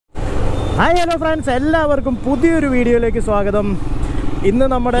Hi hello friends, എല്ലാവർക്കും പുതിയൊരു വീഡിയോയിലേക്ക് സ്വാഗതം. ഇന്ന്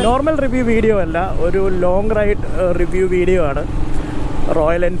നമ്മുടെ നോർമൽ റിവ്യൂ വീഡിയോ അല്ല, ഒരു ലോങ് റൈഡ് റിവ്യൂ വീഡിയോ ആണ്.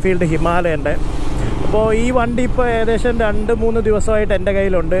 Royal Enfield ഹിമാലയൻ്റെ. അപ്പോൾ ഈ വണ്ടി ഇപ്പോൾ ഏകദേശം 2-3 ദിവസമായിട്ട് എൻ്റെ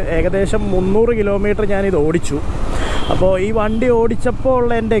കയ്യിലുണ്ട്. ഏകദേശം 300 കിലോമീറ്റർ ഞാനിത് ഓടിച്ചു. അപ്പോൾ ഈ വണ്ടി ഓടിച്ചപ്പോൾ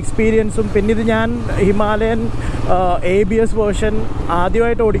ഉള്ള എൻ്റെ എക്സ്പീരിയൻസും, പിന്നെ ഇത് ഞാൻ ഹിമാലയൻ ABS വേർഷൻ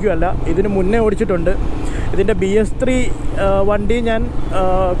ആദ്യമായിട്ട് ഓടിക്കുകയല്ല, ഇതിന് മുന്നേ ഓടിച്ചിട്ടുണ്ട്. ഇതിൻ്റെ Bs4 വണ്ടി ഞാൻ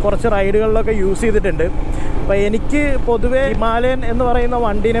കുറച്ച് റൈഡുകളിലൊക്കെ യൂസ് ചെയ്തിട്ടുണ്ട്. അപ്പോൾ എനിക്ക് പൊതുവേ ഹിമാലയൻ എന്ന് പറയുന്ന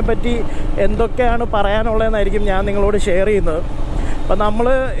വണ്ടീനെ പറ്റി എന്തൊക്കെയാണ് പറയാനുള്ളതെന്നായിരിക്കും ഞാൻ നിങ്ങളോട് ഷെയർ ചെയ്യുന്നത്. അപ്പോൾ നമ്മൾ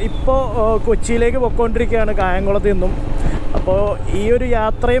ഇപ്പോൾ കൊച്ചിയിലേക്ക് പോയിക്കൊണ്ടിരിക്കുകയാണ്, കായംകുളത്ത് നിന്നും. അപ്പോൾ ഈ ഒരു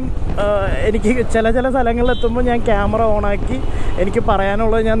യാത്രയും എനിക്ക് ചില സ്ഥലങ്ങളിലെത്തുമ്പോൾ ഞാൻ ക്യാമറ ഓണാക്കി എനിക്ക്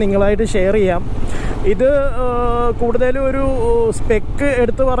പറയാനുള്ളത് ഞാൻ നിങ്ങളായിട്ട് ഷെയർ ചെയ്യാം. ഇത് കൂടുതലും ഒരു സ്പെക്ക്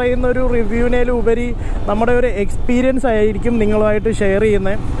എടുത്ത് പറയുന്ന ഒരു റിവ്യൂവിനേലുപരി നമ്മുടെ ഒരു എക്സ്പീരിയൻസ് ആയിരിക്കും നിങ്ങളുമായിട്ട് ഷെയർ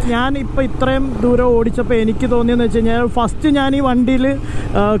ചെയ്യുന്നത്. ഞാനിപ്പോൾ ഇത്രയും ദൂരം ഓടിച്ചപ്പോൾ എനിക്ക് തോന്നിയെന്ന് വെച്ച് കഴിഞ്ഞാൽ, ഫസ്റ്റ് ഞാൻ ഈ വണ്ടിയിൽ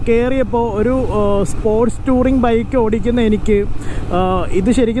കയറിയപ്പോൾ ഒരു സ്പോർട്സ് ടൂറിംഗ് ബൈക്ക് ഓടിക്കുന്ന എനിക്ക് ഇത്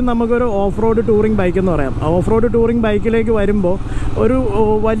ശരിക്കും നമുക്കൊരു ഓഫ് റോഡ് ടൂറിംഗ് ബൈക്ക് എന്ന് പറയാം. ഓഫ് റോഡ് ടൂറിംഗ് ബൈക്കിലേക്ക് വരുമ്പോൾ ഒരു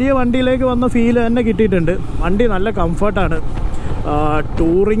വലിയ വണ്ടിയിലേക്ക് വന്ന ഫീൽ തന്നെ കിട്ടിയിട്ടുണ്ട്. വണ്ടി നല്ല കംഫർട്ടാണ്,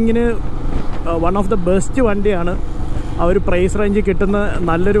 ടൂറിങ്ങിന് വൺ ഓഫ് ദ ബെസ്റ്റ് വണ്ടിയാണ്. ആ ഒരു പ്രൈസ് റേഞ്ച് കിട്ടുന്ന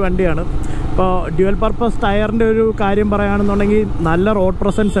നല്ലൊരു വണ്ടിയാണ്. ഇപ്പോൾ ഡ്യുവൽ പർപ്പസ് ടയറിൻ്റെ ഒരു കാര്യം പറയുകയാണെന്നുണ്ടെങ്കിൽ നല്ല റോഡ്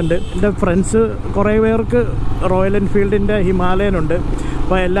പ്രസൻസ് ഉണ്ട്. എൻ്റെ ഫ്രണ്ട്സ് കുറേ പേർക്ക് റോയൽ എൻഫീൽഡിൻ്റെ ഹിമാലയൻ ഉണ്ട്.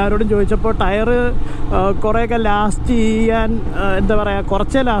 അപ്പോൾ എല്ലാവരോടും ചോദിച്ചപ്പോൾ ടയർ കുറേയൊക്കെ ലാസ്റ്റ് ചെയ്യാൻ എന്താ പറയുക,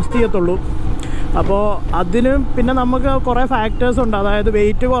 കുറച്ചേ ലാസ്റ്റ് ചെയ്യത്തുള്ളൂ. അപ്പോൾ അതിന് പിന്നെ നമുക്ക് കുറേ ഫാക്ടേഴ്സ് ഉണ്ട്. അതായത്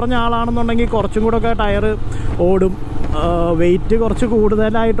വെയിറ്റ് കുറഞ്ഞ ആളാണെന്നുണ്ടെങ്കിൽ കുറച്ചും കൂടെ ഒക്കെ ടയർ ഓടും. വെയിറ്റ് കുറച്ച്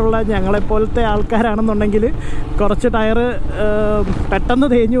കൂടുതലായിട്ടുള്ള ഞങ്ങളെപ്പോലത്തെ ആൾക്കാരാണെന്നുണ്ടെങ്കിൽ കുറച്ച് ടയർ പെട്ടെന്ന്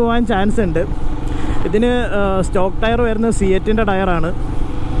തേഞ്ഞു പോകാൻ ചാൻസ് ഉണ്ട്. ഇതിന് സ്റ്റോക്ക് ടയർ വരുന്നത് സിയറ്റിൻ്റെ ടയറാണ്.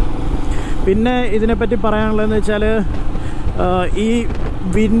 പിന്നെ ഇതിനെപ്പറ്റി പറയാനുള്ളതെന്ന് വെച്ചാൽ, ഈ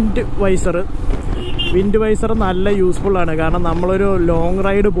വിൻഡ് വൈസർ നല്ല യൂസ്ഫുള്ളാണ്. കാരണം നമ്മളൊരു ലോങ്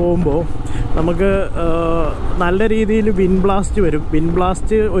റൈഡ് പോകുമ്പോൾ നമുക്ക് നല്ല രീതിയിൽ വിൻഡ് ബ്ലാസ്റ്റ് വരും. വിൻഡ്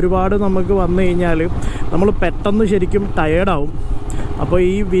ബ്ലാസ്റ്റ് ഒരുപാട് നമുക്ക് വന്നു കഴിഞ്ഞാൽ നമ്മൾ പെട്ടെന്ന് ശരിക്കും ടയേർഡാവും. അപ്പോൾ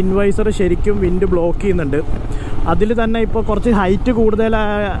ഈ വിൻഡ് വൈസർ ശരിക്കും വിൻഡ് ബ്ലോക്ക് ചെയ്യുന്നുണ്ട്. അതിൽ തന്നെ ഇപ്പോൾ കുറച്ച് ഹൈറ്റ്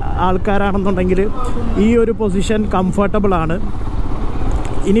കൂടുതലായ ആൾക്കാരാണെന്നുണ്ടെങ്കിൽ ഈ ഒരു പൊസിഷൻ കംഫർട്ടബിളാണ്.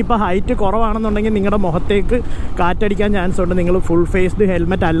 ഇനിയിപ്പോൾ ഹൈറ്റ് കുറവാണെന്നുണ്ടെങ്കിൽ നിങ്ങളുടെ മുഖത്തേക്ക് കാറ്റടിക്കാൻ ചാൻസ് ഉണ്ട്, നിങ്ങൾ ഫുൾ ഫേസ്ഡ്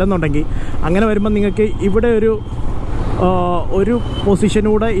ഹെൽമെറ്റ് അല്ലെന്നുണ്ടെങ്കിൽ. അങ്ങനെ വരുമ്പോൾ നിങ്ങൾക്ക് ഇവിടെ ഒരു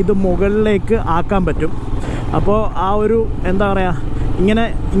പൊസിഷനൂടെ ഇത് മുകളിലേക്ക് ആക്കാൻ പറ്റും. അപ്പോൾ ആ ഒരു എന്താ പറയുക, ഇങ്ങനെ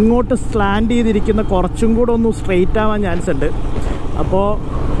ഇങ്ങോട്ട് സ്ലാൻഡ് ചെയ്തിരിക്കുന്ന കുറച്ചും കൂടെ ഒന്ന് സ്ട്രെയിറ്റ് ആവാൻ ചാൻസ് ഉണ്ട്. അപ്പോൾ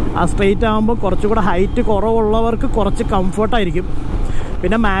ആ സ്ട്രെയിറ്റ് ആകുമ്പോൾ കുറച്ചും കൂടെ ഹൈറ്റ് കുറവുള്ളവർക്ക് കുറച്ച് കംഫർട്ടായിരിക്കും.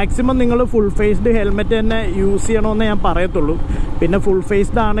 പിന്നെ മാക്സിമം നിങ്ങൾ ഫുൾ ഫേസ്ഡ് ഹെൽമെറ്റ് തന്നെ യൂസ് ചെയ്യണമെന്ന് ഞാൻ പറയത്തുള്ളൂ. പിന്നെ ഫുൾ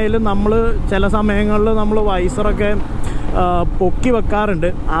ഫേസ്ഡ് ആണെങ്കിലും നമ്മൾ ചില സമയങ്ങളിൽ നമ്മൾ വൈസറൊക്കെ പൊക്കി വെക്കാറുണ്ട്.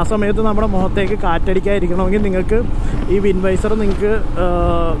 ആ സമയത്ത് നമ്മുടെ മുഖത്തേക്ക് കാറ്റടിക്കാതിരിക്കണമെങ്കിൽ നിങ്ങൾക്ക് ഈ വിൻഡ് വൈസർ നിങ്ങൾക്ക്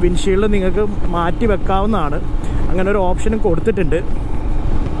വിൻഷീൽഡ് നിങ്ങൾക്ക് മാറ്റി വെക്കാവുന്നതാണ്. അങ്ങനെ ഒരു ഓപ്ഷനും കൊടുത്തിട്ടുണ്ട്.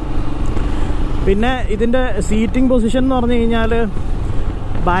 പിന്നെ ഇതിൻ്റെ സീറ്റിംഗ് പൊസിഷൻ എന്ന് പറഞ്ഞു കഴിഞ്ഞാൽ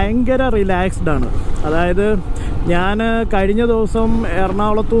ഭയങ്കര റിലാക്സ്ഡ് ആണ്. അതായത് ഞാൻ കഴിഞ്ഞ ദിവസം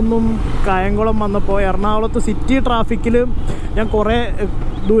എറണാകുളത്തു നിന്നും കായംകുളം വന്നപ്പോൾ, എറണാകുളത്ത് സിറ്റി ട്രാഫിക്കിൽ ഞാൻ കുറേ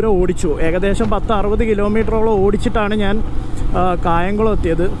ദൂരം ഓടിച്ചു. ഏകദേശം 10-60 കിലോമീറ്ററോളം ഓടിച്ചിട്ടാണ് ഞാൻ കായംകുളം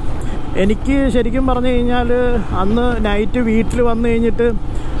എത്തിയത്. എനിക്ക് ശരിക്കും പറഞ്ഞു കഴിഞ്ഞാൽ അന്ന് നൈറ്റ് വീട്ടിൽ വന്നു കഴിഞ്ഞിട്ട്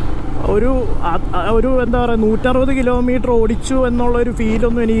ഒരു എന്താ പറയുക 160 കിലോമീറ്റർ ഓടിച്ചു എന്നുള്ളൊരു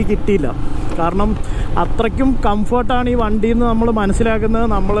ഫീലൊന്നും എനിക്ക് കിട്ടിയില്ല. കാരണം അത്രയ്ക്കും കംഫർട്ടാണ് ഈ വണ്ടിയിൽ നിന്ന് നമ്മൾ മനസ്സിലാക്കുന്നത്.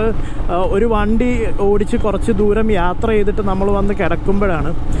 നമ്മൾ ഒരു വണ്ടി ഓടിച്ച് കുറച്ച് ദൂരം യാത്ര ചെയ്തിട്ട് നമ്മൾ വന്ന്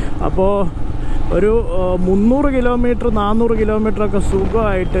കിടക്കുമ്പോഴാണ്. അപ്പോൾ ഒരു 300 കിലോമീറ്റർ 400 കിലോമീറ്ററൊക്കെ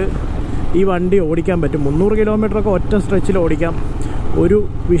സുഖമായിട്ട് ഈ വണ്ടി ഓടിക്കാൻ പറ്റും. 300 കിലോമീറ്ററൊക്കെ ഒറ്റ സ്ട്രെച്ചിൽ ഓടിക്കാം, ഒരു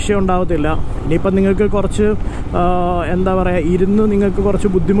വിഷയം ഉണ്ടാകത്തില്ല. ഇനിയിപ്പം നിങ്ങൾക്ക് കുറച്ച് എന്താ പറയുക, ഇരുന്ന് നിങ്ങൾക്ക് കുറച്ച്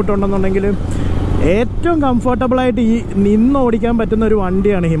ബുദ്ധിമുട്ടുണ്ടെന്നുണ്ടെങ്കിൽ ഏറ്റവും കംഫർട്ടബിളായിട്ട് ഈ നിന്ന് ഓടിക്കാൻ പറ്റുന്ന ഒരു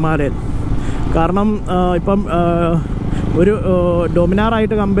വണ്ടിയാണ് ഹിമാലയൻ. കാരണം ഇപ്പം ഒരു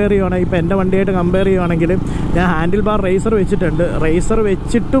ഡൊമിനാറായിട്ട് കമ്പയർ ചെയ്യുവാണെങ്കിൽ, ഇപ്പോൾ എൻ്റെ വണ്ടിയായിട്ട് കമ്പയർ ചെയ്യുവാണെങ്കിൽ ഞാൻ ഹാൻഡിൽ ബാർ റേസർ വെച്ചിട്ടുണ്ട്. റേസർ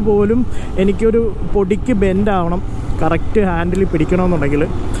വെച്ചിട്ട് പോലും എനിക്കൊരു പൊടിക്ക് ബെൻഡ് ആവണം കറക്റ്റ് ഹാൻഡിൽ പിടിക്കണമെന്നുണ്ടെങ്കിൽ.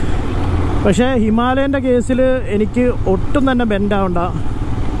 പക്ഷേ ഹിമാലയൻ്റെ കേസിൽ എനിക്ക് ഒട്ടും തന്നെ ബെൻഡ് ആവണ്ട.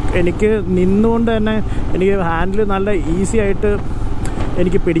 എനിക്ക് നിന്നുകൊണ്ട് തന്നെ എനിക്ക് ഹാൻഡിൽ നല്ല ഈസി ആയിട്ട്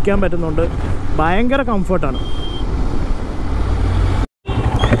എനിക്ക് പിടിക്കാൻ പറ്റുന്നുണ്ട്. ഭയങ്കര കംഫർട്ടാണ്.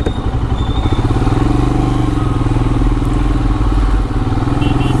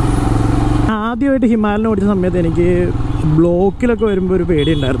 ആദ്യമായിട്ട് ഹിമാലയൻ ഓടിച്ച സമയത്ത് എനിക്ക് ബ്ലോക്കിലൊക്കെ വരുമ്പോൾ ഒരു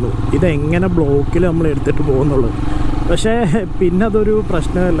പേടിയുണ്ടായിരുന്നു, ഇതെങ്ങനെ ബ്ലോക്കിൽ നമ്മൾ എടുത്തിട്ട് പോകുന്നുള്ളൂ. പക്ഷേ പിന്നെ അതൊരു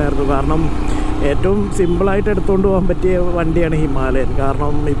പ്രശ്നമല്ലായിരുന്നു. കാരണം ഏറ്റവും സിമ്പിളായിട്ട് എടുത്തുകൊണ്ട് പോകാൻ പറ്റിയ വണ്ടിയാണ് ഹിമാലയൻ.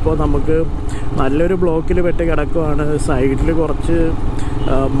 കാരണം ഇപ്പോൾ നമുക്ക് നല്ലൊരു ബ്ലോക്കിൽ പെട്ട് കിടക്കുവാണ്, സൈഡിൽ കുറച്ച്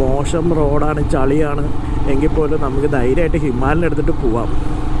മോശം റോഡാണ്, ചളിയാണ്, എങ്കിൽ പോലും നമുക്ക് ധൈര്യമായിട്ട് ഹിമാലയൻ എടുത്തിട്ട് പോവാം.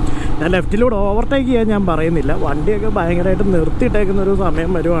 ഞാൻ ലെഫ്റ്റിലൂടെ ഓവർടേക്ക് ചെയ്യാൻ ഞാൻ പറയുന്നില്ല. വണ്ടിയൊക്കെ ഭയങ്കരമായിട്ട് നിർത്തിയിട്ടേക്കുന്നൊരു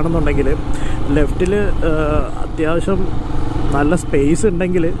സമയം വരുവാണെന്നുണ്ടെങ്കിൽ ലെഫ്റ്റിൽ അത്യാവശ്യം നല്ല സ്പേസ്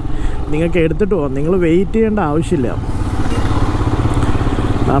ഉണ്ടെങ്കിൽ നിങ്ങൾക്ക് എടുത്തിട്ട് പോകാം. നിങ്ങൾ വെയിറ്റ് ചെയ്യേണ്ട ആവശ്യമില്ല.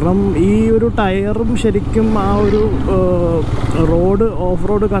 കാരണം ഈ ഒരു ടയറും ശരിക്കും ആ ഒരു റോഡ് ഓഫ്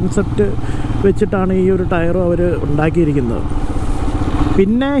റോഡ് കൺസെപ്റ്റ് വെച്ചിട്ടാണ് ഈ ഒരു ടയറും അവർ ഉണ്ടാക്കിയിരിക്കുന്നത്.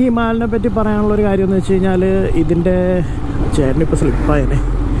 പിന്നെ ഹിമാലയനെ പറ്റി പറയാനുള്ളൊരു കാര്യം എന്ന് വെച്ച് കഴിഞ്ഞാൽ ഇതിൻ്റെ ചേട്ടനിപ്പോൾ സ്ലിപ്പായനെ.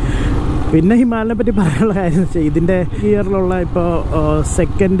 പിന്നെ ഹിമാലയനെ പറ്റി പറയാനുള്ള കാര്യം എന്ന് വെച്ചാൽ ഇതിൻ്റെ ഗിയറിലുള്ള ഇപ്പോൾ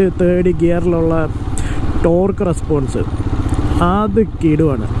സെക്കൻഡ് തേർഡ് ഗിയറിലുള്ള ടോർക്ക് റെസ്പോൺസ് അത്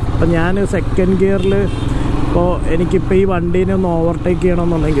കിടുവാണ്. അപ്പം ഞാൻ സെക്കൻഡ് ഗിയറിൽ ഇപ്പോൾ എനിക്കിപ്പോൾ ഈ വണ്ടീനെ ഒന്ന് ഓവർടേക്ക്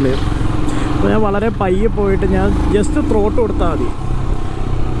ചെയ്യണമെന്നുണ്ടെങ്കിൽ അപ്പോൾ ഞാൻ വളരെ പയ്യെ പോയിട്ട് ഞാൻ ജസ്റ്റ് ത്രോട്ട് കൊടുത്താൽ മതി.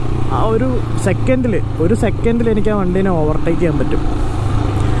 ആ ഒരു സെക്കൻഡിൽ എനിക്ക് ആ വണ്ടീനെ ഓവർടേക്ക് ചെയ്യാൻ പറ്റും.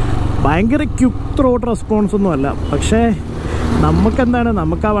 ഭയങ്കര ക്വിക്ക് ത്രോട്ട് റെസ്പോൺസ് ഒന്നുമല്ല, പക്ഷേ നമുക്കെന്താണ്,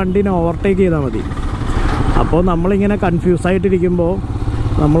 നമുക്ക് ആ വണ്ടീനെ ഓവർടേക്ക് ചെയ്താൽ മതി. അപ്പോൾ നമ്മളിങ്ങനെ കൺഫ്യൂസ് ആയിട്ടിരിക്കുമ്പോൾ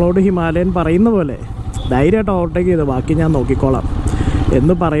നമ്മളോട് ഹിമാലയൻ പറയുന്ന പോലെ ധൈര്യമായിട്ട് ഓവർടേക്ക് ചെയ്ത് ബാക്കി ഞാൻ നോക്കിക്കോളാം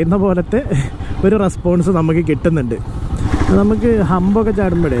എന്ന് പറയുന്ന പോലത്തെ ഒരു റെസ്പോൺസ് നമുക്ക് കിട്ടുന്നുണ്ട്. നമുക്ക് ഹമ്പൊക്കെ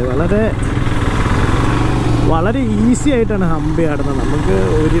ചാടുമ്പോഴേ വളരെ ഈസി ആയിട്ടാണ് ഹമ്പ് ചാടുന്നത്. നമുക്ക്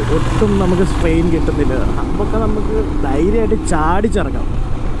ഒട്ടും നമുക്ക് സ്ട്രെയിൻ കിട്ടുന്നില്ല. ഹമ്പൊക്കെ നമുക്ക് ധൈര്യമായിട്ട് ചാടിച്ചിറങ്ങാം,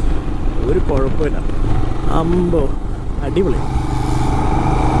 ഒരു കുഴപ്പമില്ല. ഹമ്പോ അടിപൊളി.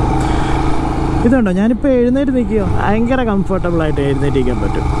 ഇതുണ്ടോ, ഞാനിപ്പോൾ എഴുന്നേറ്റ് നിൽക്കുക, ഭയങ്കര കംഫർട്ടബിളായിട്ട് എഴുന്നേറ്റിരിക്കാൻ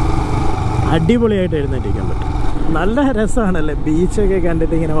പറ്റും, അടിപൊളിയായിട്ട് എഴുന്നേറ്റിരിക്കാൻ പറ്റും. നല്ല രസമാണല്ലേ ബീച്ചൊക്കെ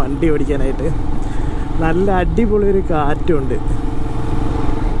കണ്ടിട്ട് ഇങ്ങനെ വണ്ടി ഓടിക്കാനായിട്ട്. നല്ല അടിപൊളി ഒരു കാറ്റുണ്ട്.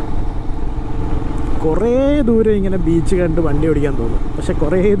 കുറേ ദൂരം ഇങ്ങനെ ബീച്ച് കണ്ട് വണ്ടി ഓടിക്കാൻ തോന്നും, പക്ഷെ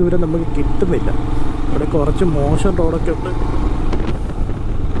കുറേ ദൂരം നമുക്ക് കിട്ടുന്നില്ല. ഇവിടെ കുറച്ച് മോശം റോഡൊക്കെ ഉണ്ട്.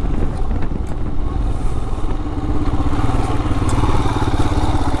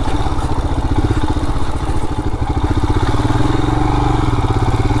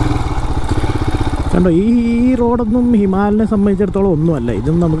 കണ്ടോ, ഈ റോഡൊന്നും ഹിമാലയനെ സംബന്ധിച്ചിടത്തോളം ഒന്നുമല്ല.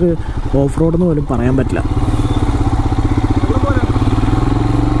 ഇതും നമുക്ക് ഓഫ് റോഡെന്ന് പോലും പറയാൻ പറ്റില്ല.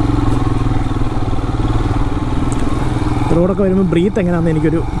 റോഡൊക്കെ വരുമ്പോൾ ബ്രീത്ത് എങ്ങനെയാണെന്ന്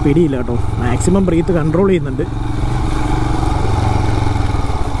എനിക്കൊരു പിടിയില്ല കേട്ടോ. മാക്സിമം ബ്രീത്ത് കൺട്രോൾ ചെയ്യുന്നുണ്ട്.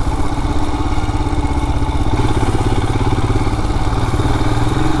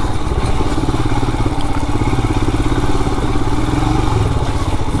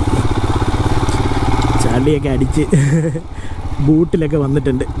 ചളിയൊക്കെ അടിച്ച് ബൂട്ടിലൊക്കെ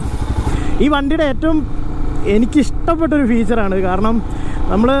വന്നിട്ടുണ്ട്. ഈ വണ്ടിയുടെ ഏറ്റവും എനിക്കിഷ്ടപ്പെട്ടൊരു ഫീച്ചറാണ്. കാരണം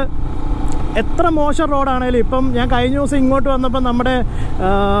നമ്മൾ എത്ര മോശം റോഡാണേലും, ഇപ്പം ഞാൻ കഴിഞ്ഞ ദിവസം ഇങ്ങോട്ട് വന്നപ്പോൾ നമ്മുടെ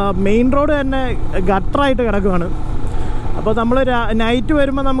മെയിൻ റോഡ് തന്നെ ഗട്ടറായിട്ട് കിടക്കുകയാണ്. അപ്പോൾ നമ്മൾ നൈറ്റ്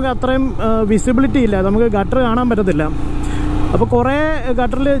വരുമ്പോൾ നമുക്ക് അത്രയും വിസിബിലിറ്റി ഇല്ല, നമുക്ക് ഗട്ടർ കാണാൻ പറ്റത്തില്ല. അപ്പോൾ കുറേ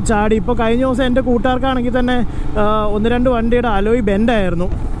ഗട്ടറിൽ ചാടി. ഇപ്പോൾ കഴിഞ്ഞ ദിവസം എൻ്റെ കൂട്ടുകാർക്കാണെങ്കിൽ തന്നെ 1-2 വണ്ടിയുടെ അലോയ് ബെൻഡായിരുന്നു.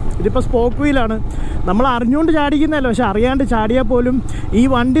 ഇതിപ്പോൾ സ്പോക്ക് വീലാണ്. നമ്മൾ അറിഞ്ഞുകൊണ്ട് ചാടിക്കുന്നതല്ല, പക്ഷെ അറിയാണ്ട് ചാടിയാൽ പോലും ഈ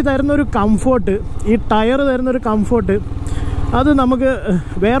വണ്ടി തരുന്നൊരു കംഫോർട്ട്, ഈ ടയർ തരുന്നൊരു കംഫോർട്ട്, അത് നമുക്ക്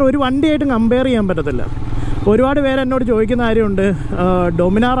വേറെ ഒരു വണ്ടിയായിട്ടും കമ്പയർ ചെയ്യാൻ പറ്റത്തില്ല. ഒരുപാട് പേര് എന്നോട് ചോദിക്കുന്ന കാര്യമുണ്ട്,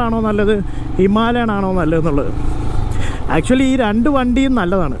 ഡൊമിനാറാണോ നല്ലത്, ഹിമാലയൻ ആണോ നല്ലതെന്നുള്ളത്. ആക്ച്വലി ഈ 2 വണ്ടിയും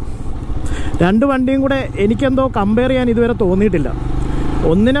നല്ലതാണ്. 2 വണ്ടിയും കൂടെ എനിക്കെന്തോ കമ്പയർ ചെയ്യാൻ ഇതുവരെ തോന്നിയിട്ടില്ല.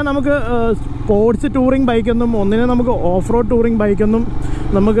 ഒന്നിനെ നമുക്ക് സ്പോർട്സ് ടൂറിങ് ബൈക്കെന്നും ഒന്നിനെ നമുക്ക് ഓഫ് റോഡ് ടൂറിങ് ബൈക്കെന്നും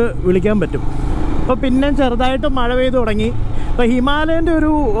നമുക്ക് വിളിക്കാൻ പറ്റും. അപ്പോൾ പിന്നെ ചെറുതായിട്ട് മഴ പെയ്ത് തുടങ്ങി. അപ്പോൾ ഹിമാലയൻ്റെ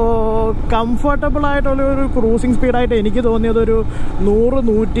ഒരു കംഫർട്ടബിൾ ആയിട്ടുള്ള ഒരു ക്രൂസിങ് സ്പീഡായിട്ട് എനിക്ക് തോന്നിയത് ഒരു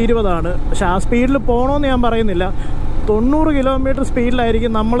 100-120 പക്ഷെ ആ സ്പീഡിൽ പോകണമെന്ന് ഞാൻ പറയുന്നില്ല. 90 കിലോമീറ്റർ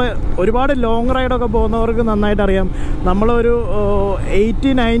സ്പീഡിലായിരിക്കും. നമ്മൾ ഒരുപാട് ലോങ് റൈഡൊക്കെ പോകുന്നവർക്ക് നന്നായിട്ട് അറിയാം, നമ്മളൊരു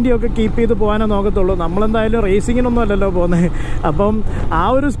 80-90 ഒക്കെ കീപ്പ് ചെയ്ത് പോകാനേ നോക്കത്തുള്ളൂ. നമ്മളെന്തായാലും റേസിങ്ങിനൊന്നും അല്ലല്ലോ പോകുന്നത്. അപ്പം ആ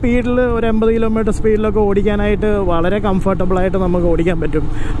ഒരു സ്പീഡിൽ ഒരു 80 കിലോമീറ്റർ സ്പീഡിലൊക്കെ ഓടിക്കാനായിട്ട് വളരെ കംഫർട്ടബിളായിട്ട് നമുക്ക് ഓടിക്കാൻ പറ്റും.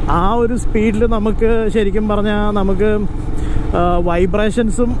 ആ ഒരു സ്പീഡിൽ നമുക്ക് ശരിക്കും പറഞ്ഞാൽ നമുക്ക്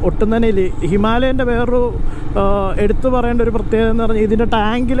വൈബ്രേഷൻസും ഒട്ടും തന്നെ ഇല്ല. ഹിമാലയൻ്റെ വേറൊരു എടുത്തു പറയേണ്ട ഒരു പ്രത്യേകത എന്ന് പറഞ്ഞാൽ ഇതിൻ്റെ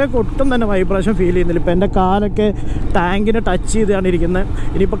ടാങ്കിലേക്ക് ഒട്ടും തന്നെ വൈബ്രേഷൻ ഫീൽ ചെയ്യുന്നില്ല. ഇപ്പോൾ എൻ്റെ കാലൊക്കെ ടാങ്കിനെ ടച്ച് ചെയ്താണ് ഇരിക്കുന്നത്.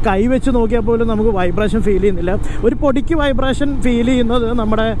 ഇനിയിപ്പോൾ കൈ വെച്ച് നോക്കിയാൽ പോലും നമുക്ക് വൈബ്രേഷൻ ഫീൽ ചെയ്യുന്നില്ല. ഒരു പൊടിക്ക് വൈബ്രേഷൻ ഫീൽ ചെയ്യുന്നത്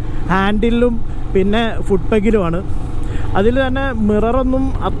നമ്മുടെ ഹാൻഡിലും പിന്നെ ഫുഡ് പെഗിലുമാണ്. അതിൽ തന്നെ മിററൊന്നും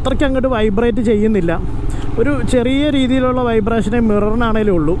അത്രയ്ക്ക് അങ്ങോട്ട് വൈബ്രേറ്റ് ചെയ്യുന്നില്ല. ഒരു ചെറിയ രീതിയിലുള്ള വൈബ്രേഷനേ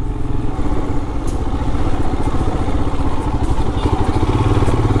മിററിനാണേലും ഉള്ളൂ.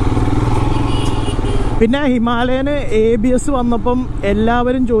 പിന്നെ ഹിമാലയന് ABS വന്നപ്പം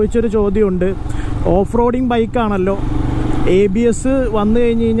എല്ലാവരും ചോദിച്ചൊരു ചോദ്യമുണ്ട്, ഓഫ് റോഡിങ് ബൈക്കാണല്ലോ, ABS വന്നു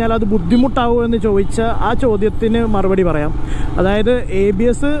കഴിഞ്ഞ് കഴിഞ്ഞാൽ അത് ബുദ്ധിമുട്ടാവുമോ എന്ന് ചോദിച്ച ആ ചോദ്യത്തിന് മറുപടി പറയാം. അതായത്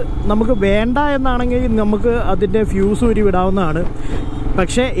ABS നമുക്ക് വേണ്ട എന്നാണെങ്കിൽ നമുക്ക് അതിൻ്റെ ഫ്യൂസ് ഊരി വിടാവുന്നതാണ്.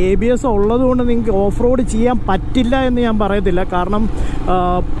 പക്ഷേ ABS ഉള്ളതുകൊണ്ട് നിങ്ങൾക്ക് ഓഫ് റോഡ് ചെയ്യാൻ പറ്റില്ല എന്ന് ഞാൻ പറയത്തില്ല. കാരണം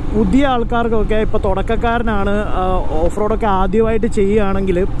പുതിയ ആൾക്കാർക്കൊക്കെ ഇപ്പോൾ തുടക്കക്കാരനാണ്, ഓഫ് റോഡൊക്കെ ആദ്യമായിട്ട്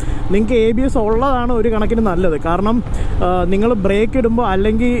ചെയ്യുകയാണെങ്കിൽ നിങ്ങൾക്ക് ABS ഉള്ളതാണ് ഒരു കണക്കിന് നല്ലത്. കാരണം നിങ്ങൾ ബ്രേക്ക് ഇടുമ്പോൾ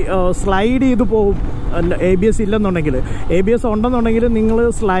അല്ലെങ്കിൽ സ്ലൈഡ് ചെയ്ത് പോകും. ABS ഇല്ലെന്നുണ്ടെങ്കിൽ, ABS ഉണ്ടെന്നുണ്ടെങ്കിൽ നിങ്ങൾ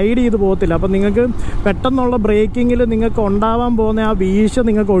സ്ലൈഡ് ചെയ്ത് പോകത്തില്ല. അപ്പം നിങ്ങൾക്ക് പെട്ടെന്നുള്ള ബ്രേക്കിങ്ങിൽ നിങ്ങൾക്ക് ഉണ്ടാവാൻ പോകുന്ന ആ വീഴ്ച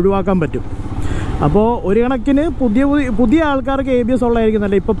നിങ്ങൾക്ക് ഒഴിവാക്കാൻ പറ്റും. അപ്പോൾ ഒരു കണക്കിന് പുതിയ ആൾക്കാർക്ക് ABS ഉള്ളതായിരിക്കും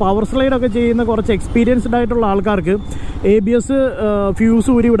നല്ല. ഇപ്പോൾ പവർ സ്ലൈഡൊക്കെ ചെയ്യുന്ന കുറച്ച് എക്സ്പീരിയൻസ്ഡ് ആയിട്ടുള്ള ആൾക്കാർക്ക് ABS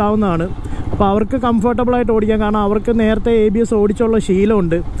ഫ്യൂസ് ഊരി വിടാവുന്നതാണ്. അപ്പോൾ അവർക്ക് കംഫർട്ടബിളായിട്ട് ഓടിക്കാം. കാരണം അവർക്ക് നേരത്തെ ABS ഓടിച്ചുള്ള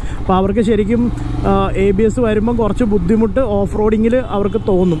ശീലമുണ്ട്. അപ്പോൾ അവർക്ക് ശരിക്കും ABS വരുമ്പം കുറച്ച് ബുദ്ധിമുട്ട് ഓഫ് റോഡിങ്ങിൽ അവർക്ക്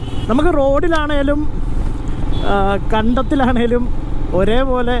തോന്നും. നമുക്ക് റോഡിലാണേലും കണ്ടത്തിലാണേലും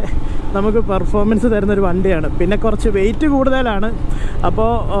ഒരേപോലെ നമുക്ക് പെർഫോമൻസ് തരുന്നൊരു വണ്ടിയാണ്. പിന്നെ കുറച്ച് വെയിറ്റ് കൂടുതലാണ്.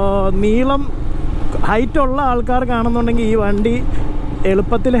 അപ്പോൾ നീളം ഹൈറ്റുള്ള ആൾക്കാർക്കാണെന്നുണ്ടെങ്കിൽ ഈ വണ്ടി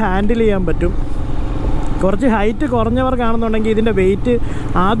എളുപ്പത്തിൽ ഹാൻഡിൽ ചെയ്യാൻ പറ്റും. കുറച്ച് ഹൈറ്റ് കുറഞ്ഞവർക്കാണെന്നുണ്ടെങ്കിൽ ഇതിൻ്റെ വെയിറ്റ്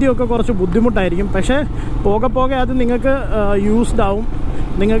ആദ്യമൊക്കെ കുറച്ച് ബുദ്ധിമുട്ടായിരിക്കും. പക്ഷേ പോകെ അത് നിങ്ങൾക്ക് യൂസ്ഡ് ആവും,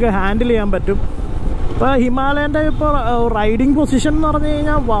 നിങ്ങൾക്ക് ഹാൻഡിൽ ചെയ്യാൻ പറ്റും. ഇപ്പോൾ ഹിമാലയൻ്റെ ഇപ്പോൾ റൈഡിങ് പൊസിഷൻ എന്ന് പറഞ്ഞു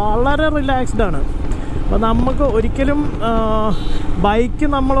കഴിഞ്ഞാൽ വളരെ റിലാക്സ്ഡ് ആണ്. അപ്പോൾ നമുക്ക് ഒരിക്കലും ബൈക്ക്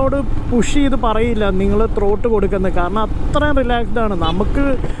നമ്മളോട് പുഷ് ചെയ്ത് പറയില്ല നിങ്ങൾ ത്രോട്ട് കൊടുക്കുന്നത്. കാരണം അത്രയും റിലാക്സ്ഡ് ആണ്. നമുക്ക്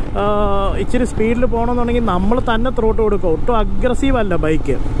ഇച്ചിരി സ്പീഡിൽ പോകണമെന്നുണ്ടെങ്കിൽ നമ്മൾ തന്നെ ത്രോട്ട് കൊടുക്കുക. ഒട്ടും അഗ്രസീവ് അല്ല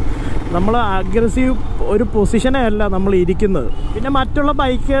ബൈക്ക്. നമ്മൾ അഗ്രസീവ് ഒരു പൊസിഷനേ അല്ല നമ്മൾ ഇരിക്കുന്നത്. പിന്നെ മറ്റുള്ള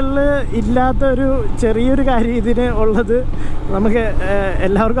ബൈക്കുകളിൽ ഇല്ലാത്തൊരു ചെറിയൊരു കാര്യം ഇതിന് ഉള്ളത് നമുക്ക്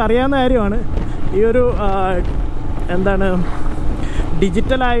എല്ലാവർക്കും അറിയാവുന്ന കാര്യമാണ്. ഈ ഒരു എന്താണ്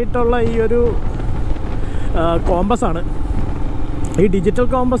ഡിജിറ്റലായിട്ടുള്ള ഈ ഒരു കോമ്പസാണ്. ഈ ഡിജിറ്റൽ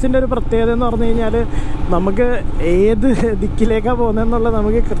കോമ്പസിൻ്റെ ഒരു പ്രത്യേകത എന്ന് പറഞ്ഞു കഴിഞ്ഞാൽ നമുക്ക് ഏത് ദിക്കിലേക്കാണ് പോകുന്നതെന്നുള്ളത്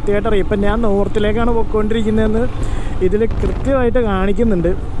നമുക്ക് കൃത്യമായിട്ട് അറിയാം. ഇപ്പം ഞാൻ നോർത്തിലേക്കാണ് പോയിക്കൊണ്ടിരിക്കുന്നതെന്ന് ഇതിൽ കൃത്യമായിട്ട്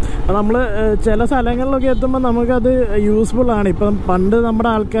കാണിക്കുന്നുണ്ട്. അപ്പോൾ നമ്മൾ ചില സ്ഥലങ്ങളിലൊക്കെ എത്തുമ്പോൾ നമുക്കത് യൂസ്ഫുള്ളാണ്. ഇപ്പം പണ്ട് നമ്മുടെ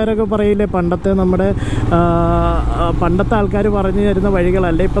ആൾക്കാരൊക്കെ പറയില്ലേ, പണ്ടത്തെ ആൾക്കാർ പറഞ്ഞു തരുന്ന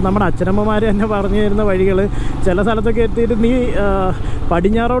വഴികളല്ല ഇപ്പം നമ്മുടെ അച്ഛനമ്മമാർ തന്നെ പറഞ്ഞു തരുന്ന വഴികൾ. ചില സ്ഥലത്തൊക്കെ എത്തിയിട്ട് നീ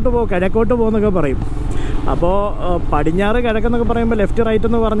പടിഞ്ഞാറോട്ട് പോ, കിഴക്കോട്ട് പോകുന്നൊക്കെ പറയും. അപ്പോൾ പടിഞ്ഞാറ് കിഴക്കെന്നൊക്കെ പറയുമ്പോൾ ലെഫ്റ്റ് റൈറ്റ്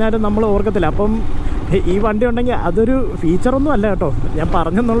എന്ന് പറഞ്ഞാൽ നമ്മൾ ഓർക്കത്തില്ല. അപ്പം ഈ വണ്ടി ഉണ്ടെങ്കിൽ അതൊരു ഫീച്ചറൊന്നും അല്ല കേട്ടോ, ഞാൻ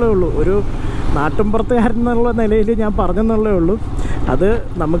പറഞ്ഞെന്നുള്ളേ ഉള്ളൂ. ഒരു നാട്ടുമ്പുറത്തുകാരൻ എന്നുള്ള നിലയിൽ ഞാൻ പറഞ്ഞെന്നുള്ളേ ഉള്ളൂ. അത്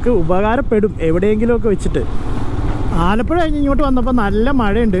നമുക്ക് ഉപകാരപ്പെടും എവിടെയെങ്കിലുമൊക്കെ വെച്ചിട്ട്. ആലപ്പുഴ കഴിഞ്ഞ് ഇങ്ങോട്ട് വന്നപ്പോൾ നല്ല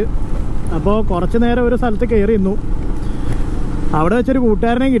മഴയുണ്ട്. അപ്പോൾ കുറച്ച് നേരം ഒരു സ്ഥലത്ത് കയറി നിന്നു. അവിടെ വെച്ചൊരു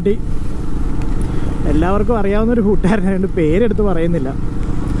കൂട്ടുകാരനെ കിട്ടി. എല്ലാവർക്കും അറിയാവുന്നൊരു കൂട്ടുകാരനായതുകൊണ്ട് പേരെടുത്ത് പറയുന്നില്ല.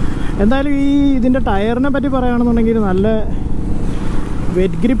 എന്തായാലും ഇതിൻ്റെ ടയറിനെ പറ്റി പറയുകയാണെന്നുണ്ടെങ്കിൽ നല്ല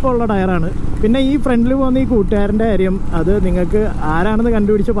വെറ്റ് ഗ്രിപ്പുള്ള ടയറാണ്. പിന്നെ ഈ ഫ്രണ്ടിൽ പോകുന്ന ഈ കൂട്ടുകാരൻ്റെ കാര്യം അത് നിങ്ങൾക്ക് ആരാണെന്ന്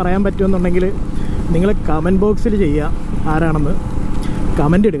കണ്ടുപിടിച്ച് പറയാൻ പറ്റുമെന്നുണ്ടെങ്കിൽ നിങ്ങൾ കമൻറ്റ് ബോക്സിൽ ചെയ്യുക, ആരാണെന്ന്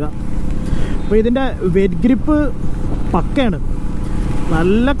കമൻ്റ് ഇടുക. അപ്പോൾ ഇതിൻ്റെ വെറ്റ് ഗ്രിപ്പ് പക്കയാണ്,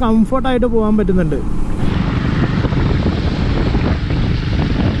 നല്ല കംഫർട്ടായിട്ട് പോകാൻ പറ്റുന്നുണ്ട്.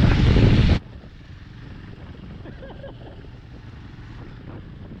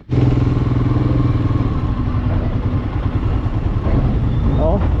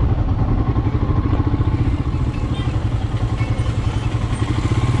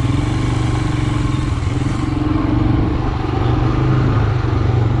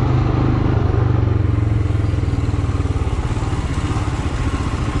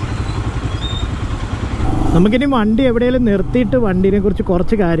 നമുക്കിനി വണ്ടി എവിടെയെങ്കിലും നിർത്തിയിട്ട് വണ്ടീനെ കുറിച്ച്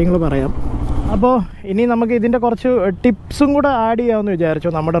കുറച്ച് കാര്യങ്ങൾ പറയാം. അപ്പോൾ ഇനി നമുക്ക് ഇതിൻ്റെ കുറച്ച് ടിപ്സും കൂടെ ആഡ് ചെയ്യാമെന്ന് വിചാരിച്ചു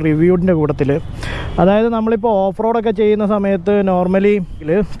നമ്മുടെ റിവ്യൂവിൻ്റെ കൂട്ടത്തിൽ. അതായത് നമ്മളിപ്പോൾ ഓഫ് റോഡൊക്കെ ചെയ്യുന്ന സമയത്ത് നോർമലി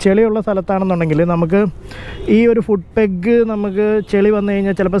ചെളിയുള്ള സ്ഥലത്താണെന്നുണ്ടെങ്കിൽ നമുക്ക് ഈ ഒരു ഫുഡ് പെഗ് നമുക്ക് ചെളി വന്നു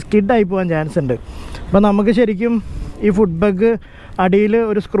കഴിഞ്ഞാൽ ചിലപ്പോൾ സ്കിഡായി പോകാൻ ചാൻസ് ഉണ്ട്. അപ്പോൾ നമുക്ക് ശരിക്കും ഈ ഫുഡ് പെഗ് അടിയിൽ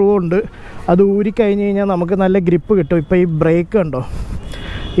ഒരു സ്ക്രൂ ഉണ്ട്, അത് ഊരിക്കഴിഞ്ഞ് കഴിഞ്ഞാൽ നമുക്ക് നല്ല ഗ്രിപ്പ് കിട്ടും. ഇപ്പോൾ ഈ ബ്രേക്ക് കണ്ടോ,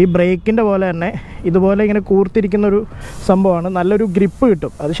 ഈ ബ്രേക്കിൻ്റെ പോലെ തന്നെ ഇതുപോലെ ഇങ്ങനെ കൂർത്തിരിക്കുന്നൊരു സംഭവമാണ്, നല്ലൊരു ഗ്രിപ്പ്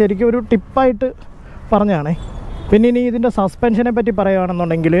കിട്ടും. അത് ശരിക്കും ഒരു ടിപ്പായിട്ട് പറഞ്ഞാണേ. പിന്നെ ഇനി ഇതിൻ്റെ സസ്പെൻഷനെ പറ്റി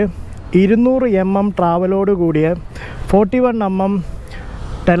പറയുകയാണെന്നുണ്ടെങ്കിൽ 200 mm ട്രാവലോട് കൂടിയ 41 mm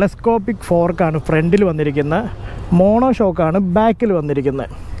ടെലസ്കോപ്പിക് ഫോർക്കാണ് ഫ്രണ്ടിൽ വന്നിരിക്കുന്നത്. മോണോ ഷോക്കാണ് ബാക്കിൽ വന്നിരിക്കുന്നത്.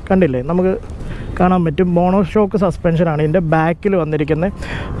 കണ്ടില്ലേ, നമുക്ക് കാണാൻ പറ്റും. മോണോ ഷോക്ക് സസ്പെൻഷനാണ് ഇതിൻ്റെ ബാക്കിൽ വന്നിരിക്കുന്നത്.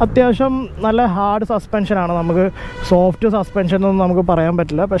 അത്യാവശ്യം നല്ല ഹാർഡ് സസ്പെൻഷനാണ്. നമുക്ക് സോഫ്റ്റ് സസ്പെൻഷൻ ഒന്നും നമുക്ക് പറയാൻ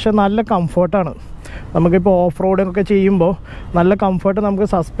പറ്റില്ല, പക്ഷേ നല്ല കംഫർട്ടാണ്. നമുക്കിപ്പോൾ ഓഫ് റോഡൊക്കെ ചെയ്യുമ്പോൾ നല്ല കംഫർട്ട് നമുക്ക്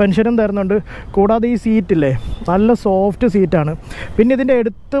സസ്പെൻഷനും തരുന്നുണ്ട്. കൂടാതെ ഈ സീറ്റില്ലേ നല്ല സോഫ്റ്റ് സീറ്റാണ്. പിന്നെ ഇതിൻ്റെ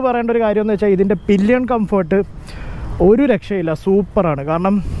എടുത്ത് പറയേണ്ട ഒരു കാര്യം എന്ന് വെച്ചാൽ ഇതിൻ്റെ പില്ലിയൺ കംഫർട്ട് ഒരു രക്ഷയില്ല, സൂപ്പറാണ്.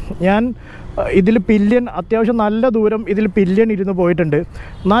 കാരണം ഞാൻ ഇതിൽ പില്ലിയൻ അത്യാവശ്യം നല്ല ദൂരം ഇതിൽ പില്ലിയൻ ഇരുന്ന് പോയിട്ടുണ്ട്.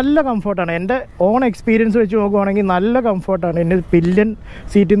 നല്ല കംഫർട്ടാണ്. എൻ്റെ ഓൺ എക്സ്പീരിയൻസ് വെച്ച് നോക്കുവാണെങ്കിൽ നല്ല കംഫർട്ടാണ് എൻ്റെ പില്ലിയൻ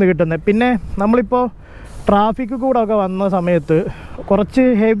സീറ്റിൽ നിന്ന് കിട്ടുന്നത്. പിന്നെ നമ്മളിപ്പോൾ ട്രാഫിക്ക് കൂടെ ഒക്കെ വന്ന സമയത്ത്, കുറച്ച്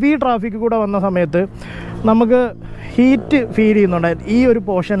ഹെവി ട്രാഫിക്ക് കൂടെ വന്ന സമയത്ത് നമുക്ക് ഹീറ്റ് ഫീൽ ചെയ്യുന്നുണ്ടായിരുന്നു. ഈ ഒരു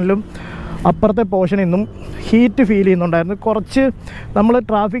പോർഷനിലും അപ്പുറത്തെ പോർഷനിൽ നിന്നും ഹീറ്റ് ഫീൽ ചെയ്യുന്നുണ്ടായിരുന്നു. കുറച്ച് നമ്മൾ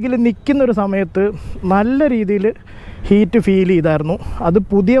ട്രാഫിക്കിൽ നിൽക്കുന്നൊരു സമയത്ത് നല്ല രീതിയിൽ ഹീറ്റ് ഫീൽ ചെയ്തായിരുന്നു. അത്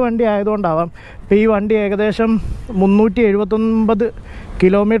പുതിയ വണ്ടി ആയതുകൊണ്ടാവാം. ഇപ്പോൾ ഈ വണ്ടി ഏകദേശം 379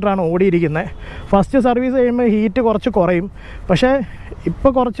 കിലോമീറ്ററാണ് ഓടിയിരിക്കുന്നത്. ഫസ്റ്റ് സർവീസ് കഴിയുമ്പോൾ ഹീറ്റ് കുറച്ച് കുറയും. പക്ഷേ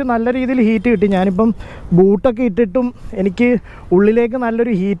ഇപ്പോൾ കുറച്ച് നല്ല രീതിയിൽ ഹീറ്റ് കിട്ടി. ഞാനിപ്പം ബൂട്ടൊക്കെ ഇട്ടിട്ടും എനിക്ക് ഉള്ളിലേക്ക്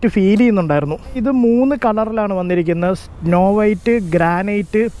നല്ലൊരു ഹീറ്റ് ഫീൽ ചെയ്യുന്നുണ്ടായിരുന്നു. ഇത് 3 കളറിലാണ് വന്നിരിക്കുന്നത്. സ്നോ വൈറ്റ്,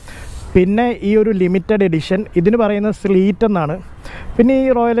 ഗ്രാനൈറ്റ്, പിന്നെ ഈ ഒരു ലിമിറ്റഡ് എഡിഷൻ. ഇതിന് പറയുന്നത് സ്ലീറ്റ് എന്നാണ്. പിന്നെ ഈ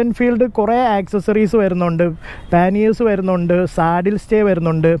റോയൽ എൻഫീൽഡ് കുറേ ആക്സസറീസ് വരുന്നുണ്ട്. പാനിയേഴ്സ് വരുന്നുണ്ട്, സാഡിൽ സ്റ്റേ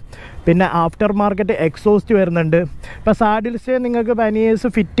വരുന്നുണ്ട്, പിന്നെ ആഫ്റ്റർ മാർക്കറ്റ് എക്സോസ്റ്റ് വരുന്നുണ്ട്. ഇപ്പോൾ സാഡിൽ സ്റ്റേ നിങ്ങൾക്ക് പാനിയേഴ്സ്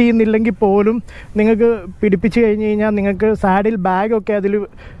ഫിറ്റ് ചെയ്യുന്നില്ലെങ്കിൽ പോലും നിങ്ങൾക്ക് പിടിപ്പിച്ച് കഴിഞ്ഞ് കഴിഞ്ഞാൽ നിങ്ങൾക്ക് സാഡിൽ ബാഗൊക്കെ അതിൽ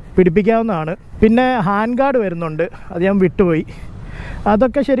പിടിപ്പിക്കാവുന്നതാണ്. പിന്നെ ഹാൻഡ് ഗാർഡ് വരുന്നുണ്ട്, അത് ഞാൻ വിട്ടുപോയി.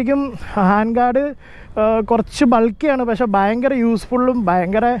 അതൊക്കെ ശരിക്കും ഹാൻഡ് ഗാർഡ് കുറച്ച് ബൾക്കിയാണ്, പക്ഷേ ഭയങ്കര യൂസ്ഫുള്ളും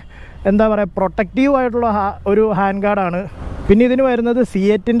ഭയങ്കര എന്താ പറയുക പ്രൊട്ടക്റ്റീവായിട്ടുള്ള ഒരു ഹാൻഡ് ഗാർഡാണ്. പിന്നെ ഇതിന് വരുന്നത്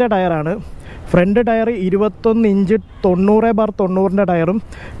സിയറ്റിൻ്റെ ടയറാണ്. ഫ്രണ്ട് ടയർ 21 ഇഞ്ച് 90/90 ടയറും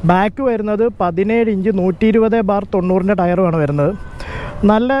ബാക്ക് വരുന്നത് 17 ഇഞ്ച് 120/90 ടയറുമാണ് വരുന്നത്.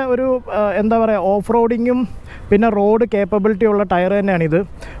 നല്ല ഒരു എന്താ പറയുക ഓഫ് റോഡിങ്ങും പിന്നെ റോഡ് കേപ്പബിലിറ്റി ഉള്ള ടയർ തന്നെയാണിത്.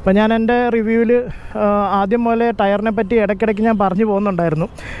 അപ്പോൾ ഞാൻ എൻ്റെ റിവ്യൂവിൽ ആദ്യം പോലെ ടയറിനെ പറ്റി ഇടയ്ക്കിടയ്ക്ക് ഞാൻ പറഞ്ഞു പോകുന്നുണ്ടായിരുന്നു.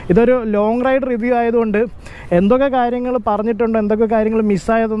 ഇതൊരു ലോങ് റൈഡ് റിവ്യൂ ആയതുകൊണ്ട് എന്തൊക്കെ കാര്യങ്ങൾ പറഞ്ഞിട്ടുണ്ട്, എന്തൊക്കെ കാര്യങ്ങൾ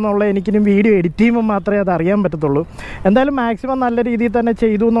മിസ്സായതെന്നുള്ള എനിക്കിനി വീഡിയോ എഡിറ്റ് ചെയ്യുമ്പോൾ മാത്രമേ അത് അറിയാൻ പറ്റത്തുള്ളൂ. എന്തായാലും മാക്സിമം നല്ല രീതിയിൽ തന്നെ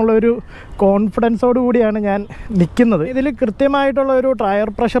ചെയ്തു എന്നുള്ളൊരു കോൺഫിഡൻസോട് കൂടിയാണ് ഞാൻ നിൽക്കുന്നത്. ഇതിൽ കൃത്യമായിട്ടുള്ള ഒരു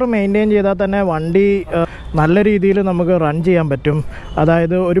ടയർ പ്രഷർ മെയിൻറ്റെയിൻ ചെയ്താൽ തന്നെ വണ്ടി നല്ല രീതിയിൽ നമുക്ക് റൺ ചെയ്യാൻ പറ്റും.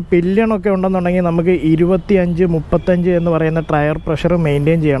 അതായത് ഒരു പില്ലിയണൊക്കെ ഉണ്ടെന്നുണ്ടെങ്കിൽ നമുക്ക് 25-35 എന്ന് പറയുന്ന ടയർ പ്രഷർ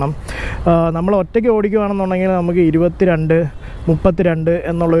മെയിൻറ്റെയിൻ ചെയ്യണം. നമ്മൾ ഒറ്റയ്ക്ക് ഓടിക്കുകയാണെന്നുണ്ടെങ്കിൽ നമുക്ക് 22-32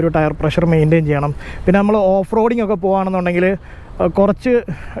 എന്നുള്ളൊരു ടയർ പ്രഷർ മെയിൻറ്റെയിൻ ചെയ്യണം. പിന്നെ നമ്മൾ ഓഫ് റോഡിംഗ് ഒക്കെ പോകുകയാണെന്നുണ്ടെങ്കിൽ കുറച്ച്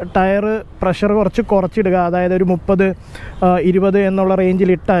ടയർ പ്രഷർ കുറച്ചിടുക. അതായത് ഒരു 30-20 എന്നുള്ള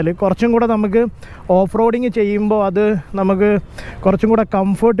റേഞ്ചിൽ ഇട്ടാൽ കുറച്ചും കൂടെ നമുക്ക് ഓഫ് റോഡിങ് ചെയ്യുമ്പോൾ അത് നമുക്ക് കുറച്ചും കൂടെ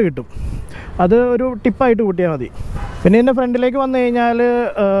കംഫർട്ട് കിട്ടും. അത് ഒരു ടിപ്പായിട്ട് കൂട്ടിയാൽ മതി. പിന്നെ എൻ്റെ ഫ്രണ്ടിലേക്ക് വന്നു കഴിഞ്ഞാൽ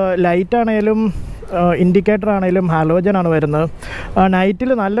ലൈറ്റാണേലും ഇൻഡിക്കേറ്റർ ആണെങ്കിലും ഹാലോജനാണ് വരുന്നത്. നൈറ്റിൽ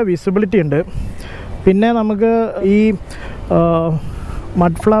നല്ല വിസിബിലിറ്റി ഉണ്ട്. പിന്നെ നമുക്ക് ഈ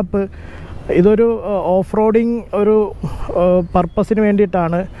മഡ് ഫ്ലാപ്പ് ഇതൊരു ഓഫ് റോഡിങ് ഒരു പർപ്പസിന്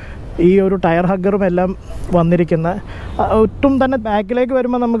വേണ്ടിയിട്ടാണ് ഈ ഒരു ടയർ ഹഗ്ഗറും എല്ലാം വന്നിരിക്കുന്നത്. ഒട്ടും തന്നെ ബാക്കിലേക്ക്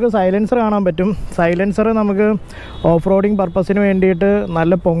വരുമ്പോൾ നമുക്ക് സൈലൻസർ കാണാൻ പറ്റും. സൈലൻസർ നമുക്ക് ഓഫ് റോഡിങ് പർപ്പസിന് വേണ്ടിയിട്ട്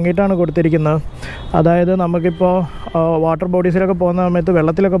നല്ല പൊങ്ങിയിട്ടാണ് കൊടുത്തിരിക്കുന്നത്. അതായത് നമുക്കിപ്പോൾ വാട്ടർ ബോഡീസിലൊക്കെ പോകുന്ന സമയത്ത്,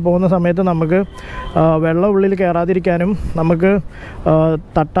 വെള്ളത്തിലൊക്കെ പോകുന്ന സമയത്ത് നമുക്ക് വെള്ളം ഉള്ളിൽ കയറാതിരിക്കാനും നമുക്ക്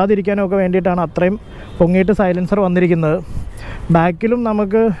തട്ടാതിരിക്കാനും ഒക്കെ വേണ്ടിയിട്ടാണ് അത്രയും പൊങ്ങിയിട്ട് സൈലൻസർ വന്നിരിക്കുന്നത്. ബാക്കിലും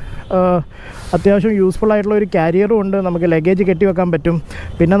നമുക്ക് അത്യാവശ്യം യൂസ്ഫുൾ ആയിട്ടുള്ള ഒരു ക്യാരിയറും ഉണ്ട്. നമുക്ക് ലഗേജ് കെട്ടി വെക്കാൻ പറ്റും.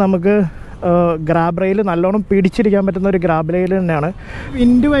 പിന്നെ നമുക്ക് ഗ്രാബ് റെയിൽ നല്ലോണം പിടിച്ചിരിക്കാൻ പറ്റുന്ന ഒരു ഗ്രാബ് റെയിൽ തന്നെയാണ്.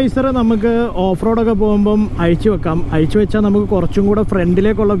 വിൻഡ് വൈസർ നമുക്ക് ഓഫ് റോഡൊക്കെ പോകുമ്പം അഴിച്ചു വെക്കാം. അഴിച്ചു വെച്ചാൽ നമുക്ക് കുറച്ചും കൂടെ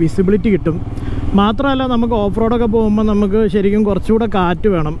ഫ്രണ്ടിലേക്കുള്ള വിസിബിലിറ്റി കിട്ടും. മാത്രമല്ല നമുക്ക് ഓഫ് റോഡൊക്കെ പോകുമ്പോൾ നമുക്ക് ശരിക്കും കുറച്ചുകൂടെ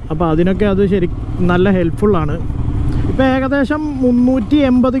കാറ്റ് വേണം. അപ്പോൾ അതിനൊക്കെ അത് നല്ല ഹെൽപ്ഫുള്ളാണ്. ഇപ്പോൾ ഏകദേശം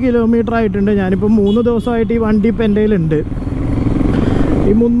 380 കിലോമീറ്റർ ആയിട്ടുണ്ട്. ഞാനിപ്പോൾ 3 ദിവസമായിട്ട് ഈ വണ്ടി ഇപ്പോൾ എൻ്റെ കയ്യിലുണ്ട്.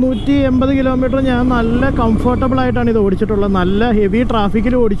 ഈ 380 കിലോമീറ്റർ ഞാൻ നല്ല കംഫർട്ടബിളായിട്ടാണ് ഇത് ഓടിച്ചിട്ടുള്ളത്. നല്ല ഹെവി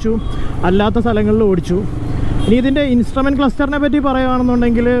ട്രാഫിക്കിൽ ഓടിച്ചു, അല്ലാത്ത സ്ഥലങ്ങളിൽ ഓടിച്ചു. ഇനി ഇതിൻ്റെ ഇൻസ്ട്രുമെൻറ്റ് ക്ലസ്റ്ററിനെ പറ്റി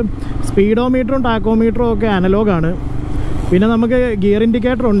പറയുകയാണെന്നുണ്ടെങ്കിൽ സ്പീഡോമീറ്ററും ടാക്കോമീറ്ററും ഒക്കെ അനലോഗാണ്. പിന്നെ നമുക്ക് ഗിയർ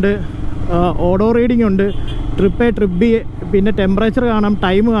ഇൻഡിക്കേറ്റർ ഉണ്ട്, ഓഡോ റീഡിംഗ് ഉണ്ട്, ട്രിപ്പ് എ ട്രിപ്പ് ബി, പിന്നെ ടെമ്പറേച്ചർ കാണാം,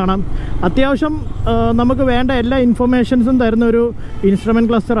 ടൈം കാണാം. അത്യാവശ്യം നമുക്ക് വേണ്ട എല്ലാ ഇൻഫർമേഷൻസും തരുന്ന ഒരു ഇൻസ്ട്രുമെൻറ്റ്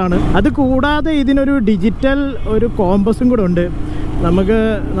ക്ലസ്റ്ററാണ്. അത് കൂടാതെ ഇതിനൊരു ഡിജിറ്റൽ ഒരു കോമ്പസും കൂടെ ഉണ്ട്. നമുക്ക്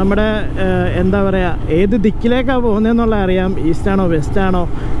നമ്മുടെ എന്താ പറയുക ഏത് ദിക്കിലേക്കാണ് പോകുന്നതെന്നുള്ള അറിയാം. ഈസ്റ്റാണോ വെസ്റ്റാണോ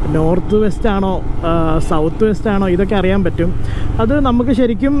നോർത്ത് വെസ്റ്റാണോ സൗത്ത് വെസ്റ്റാണോ ഇതൊക്കെ അറിയാൻ പറ്റും. അത് നമുക്ക്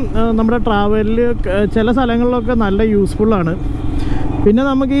ശരിക്കും നമ്മുടെ ട്രാവലിൽ ചില സ്ഥലങ്ങളിലൊക്കെ നല്ല യൂസ്ഫുള്ളാണ്. പിന്നെ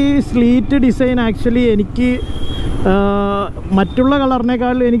നമുക്ക് ഈ സ്ലീറ്റ് ഡിസൈൻ ആക്ച്വലി എനിക്ക് മറ്റുള്ള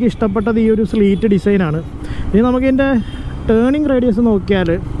കളറിനേക്കാളും എനിക്ക് ഇഷ്ടപ്പെട്ടത് ഈ ഒരു സ്ലീറ്റ് ഡിസൈനാണ്. ഇനി നമുക്കിതിൻ്റെ ടേണിങ് റേഡിയസ് നോക്കിയാൽ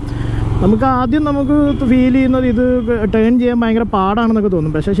നമുക്ക് ആദ്യം നമുക്ക് ഫീൽ ചെയ്യുന്നത് ഇത് ടേൺ ചെയ്യാൻ ഭയങ്കര പാടാണെന്നൊക്കെ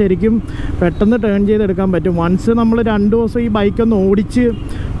തോന്നും. പക്ഷേ ശരിക്കും പെട്ടെന്ന് ടേൺ ചെയ്തെടുക്കാൻ പറ്റും. വൺസ് നമ്മൾ 2 ദിവസം ഈ ബൈക്കൊന്ന് ഓടിച്ച്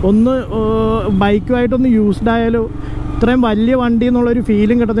ഒന്ന് ബൈക്കുമായിട്ടൊന്ന് യൂസ്ഡ് ആയാലും ഇത്രയും വലിയ വണ്ടി എന്നുള്ളൊരു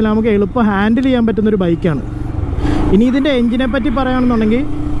ഫീലിംഗ് കിട്ടത്തില്ല. നമുക്ക് എളുപ്പം ഹാൻഡിൽ ചെയ്യാൻ പറ്റുന്നൊരു ബൈക്കാണ്. ഇനി ഇതിൻ്റെ എൻജിനെ പറ്റി പറയുകയാണെന്നുണ്ടെങ്കിൽ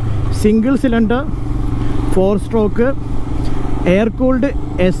single cylinder 4 stroke air cooled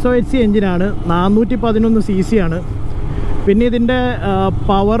SOHC എൻജിനാണ്. 411 cc ആണ്. പിന്നെ ഇതിൻ്റെ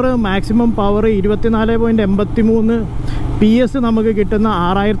പവർ മാക്സിമം പവർ 24.83 PS നമുക്ക് കിട്ടുന്ന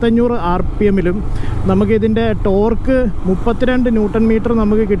 6500 RPM-ലും നമുക്കിതിൻ്റെ ടോർക്ക് 32 ന്യൂട്ടൺ മീറ്റർ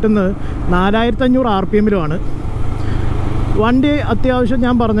നമുക്ക് കിട്ടുന്നത് 4500 RPM-ലുമാണ്. വണ്ടി അത്യാവശ്യം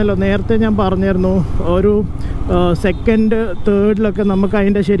ഞാൻ പറഞ്ഞല്ലോ, നേരത്തെ ഞാൻ പറഞ്ഞിരുന്നു, ഒരു സെക്കൻഡ് തേർഡിലൊക്കെ നമുക്ക്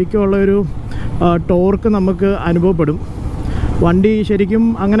അതിൻ്റെ ശരിക്കുമുള്ളൊരു ടോർക്ക് നമുക്ക് അനുഭവപ്പെടും. വണ്ടി ശരിക്കും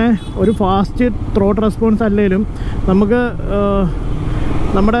അങ്ങനെ ഒരു ഫാസ്റ്റ് ത്രോട്ട് റെസ്പോൺസ് അല്ലെങ്കിലും നമുക്ക്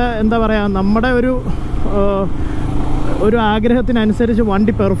നമ്മുടെ എന്താ പറയുക, നമ്മുടെ ഒരു ആഗ്രഹത്തിനനുസരിച്ച്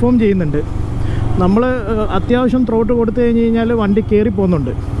വണ്ടി പെർഫോം ചെയ്യുന്നുണ്ട്. നമ്മൾ അത്യാവശ്യം ത്രോട്ട് കൊടുത്തു കഴിഞ്ഞ് കഴിഞ്ഞാൽ വണ്ടി കയറി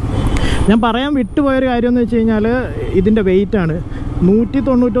പോകുന്നുണ്ട്. ഞാൻ പറയാൻ വിട്ടുപോയൊരു കാര്യം എന്ന് വെച്ച് കഴിഞ്ഞാൽ ഇതിൻ്റെ വെയിറ്റാണ്.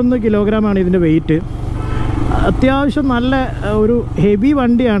 191 കിലോഗ്രാമാണ് ഇതിൻ്റെ വെയിറ്റ്. അത്യാവശ്യം നല്ല ഒരു ഹെവി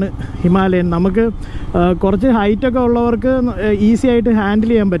വണ്ടിയാണ് ഹിമാലയൻ. നമുക്ക് കുറച്ച് ഹൈറ്റൊക്കെ ഉള്ളവർക്ക് ഈസി ആയിട്ട് ഹാൻഡിൽ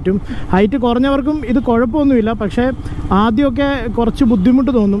ചെയ്യാൻ പറ്റും. ഹൈറ്റ് കുറഞ്ഞവർക്കും ഇത് കുഴപ്പമൊന്നുമില്ല. പക്ഷേ ആദ്യമൊക്കെ കുറച്ച്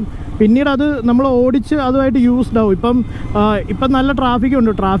ബുദ്ധിമുട്ട് തോന്നും. പിന്നീട് അത് നമ്മൾ ഓടിച്ച് അതുമായിട്ട് യൂസ്ഡ് ആവും. ഇപ്പം നല്ല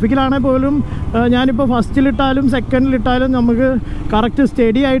ട്രാഫിക്കുണ്ട്. ട്രാഫിക്കിലാണെങ്കിൽ പോലും ഞാനിപ്പോൾ ഫസ്റ്റിലിട്ടാലും സെക്കൻഡിലിട്ടാലും നമുക്ക് കറക്റ്റ്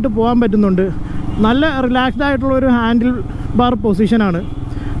സ്റ്റഡി ആയിട്ട് പോകാൻ പറ്റുന്നുണ്ട്. നല്ല റിലാക്സ്ഡ് ആയിട്ടുള്ളൊരു ഹാൻഡിൽ ബാർ പൊസിഷനാണ്.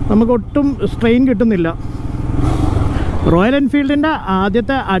 നമുക്ക് ഒട്ടും സ്ട്രെയിൻ കിട്ടുന്നില്ല. റോയൽ എൻഫീൽഡിൻ്റെ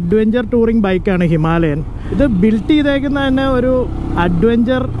ആദ്യത്തെ അഡ്വഞ്ചർ ടൂറിംഗ് ബൈക്കാണ് ഹിമാലയൻ. ഇത് ബിൽറ്റ് ചെയ്തേക്കുന്ന തന്നെ ഒരു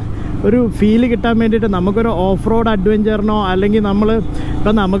അഡ്വഞ്ചർ ഒരു ഫീല് കിട്ടാൻ വേണ്ടിയിട്ട് നമുക്കൊരു ഓഫ് റോഡ് അഡ്വഞ്ചറിനോ അല്ലെങ്കിൽ നമുക്ക്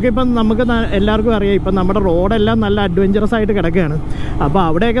എല്ലാവർക്കും അറിയാം, ഇപ്പം നമ്മുടെ റോഡെല്ലാം നല്ല അഡ്വഞ്ചറസ് ആയിട്ട് കിടക്കുകയാണ്. അപ്പോൾ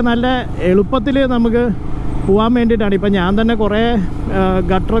അവിടെയൊക്കെ നല്ല എളുപ്പത്തിൽ നമുക്ക് പോകാൻ വേണ്ടിയിട്ടാണ്. ഇപ്പം ഞാൻ തന്നെ കുറേ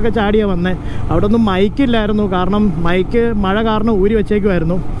ഗട്ടറൊക്കെ ചാടിയാണ് വന്നത്. അവിടെ ഒന്നും മൈക്കില്ലായിരുന്നു, കാരണം മൈക്ക് മഴ കാരണം ഊരി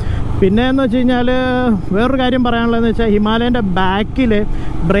വെച്ചേക്കുമായിരുന്നു. പിന്നെ എന്ന് വെച്ച് കഴിഞ്ഞാൽ വേറൊരു കാര്യം പറയാനുള്ളതെന്ന് വെച്ചാൽ ഹിമാലയൻ്റെ ബാക്കിൽ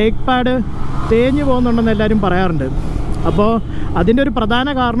ബ്രേക്ക് പാഡ് തേഞ്ഞ് പോകുന്നുണ്ടെന്ന് എല്ലാവരും പറയാറുണ്ട്. അപ്പോൾ അതിൻ്റെ ഒരു പ്രധാന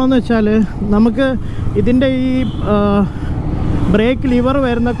കാരണം എന്ന് വെച്ചാൽ നമുക്ക് ഇതിൻ്റെ ഈ ബ്രേക്ക് ലിവർ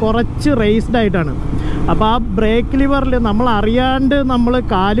വരുന്ന കുറച്ച് റേസ്ഡ് ആയിട്ടാണ്. അപ്പോൾ ആ ബ്രേക്ക് ലിവറിൽ നമ്മൾ അറിയാണ്ട് നമ്മൾ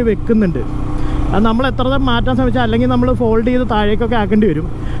കാല് വെക്കുന്നുണ്ട്. അത് നമ്മൾ എത്ര മാറ്റാൻ ശ്രമിച്ചാൽ അല്ലെങ്കിൽ നമ്മൾ ഫോൾഡ് ചെയ്ത് താഴേക്കൊക്കെ ആക്കേണ്ടി വരും.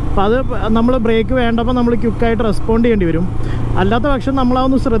 അപ്പോൾ അത് നമ്മൾ ബ്രേക്ക് വേണ്ടപ്പോൾ നമ്മൾ ക്വിക്കായിട്ട് റെസ്പോണ്ട് ചെയ്യേണ്ടി വരും. അല്ലാത്ത പക്ഷം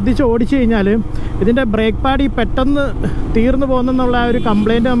നമ്മളതൊന്ന് ശ്രദ്ധിച്ച് ഓടിച്ചു കഴിഞ്ഞാൽ ഇതിൻ്റെ ബ്രേക്ക് പാഡ് ഈ പെട്ടെന്ന് തീർന്നു പോകുന്നെന്നുള്ള ആ ഒരു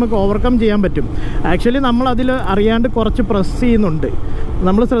കംപ്ലയിൻറ്റ് നമുക്ക് ഓവർകം ചെയ്യാൻ പറ്റും. ആക്ച്വലി നമ്മളതിൽ അറിയാണ്ട് കുറച്ച് പ്രസ് ചെയ്യുന്നുണ്ട്,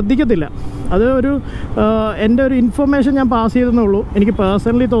 നമ്മൾ ശ്രദ്ധിക്കത്തില്ല. അത് എൻ്റെ ഒരു ഇൻഫർമേഷൻ ഞാൻ പാസ് ചെയ്തെന്നുള്ളൂ. എനിക്ക്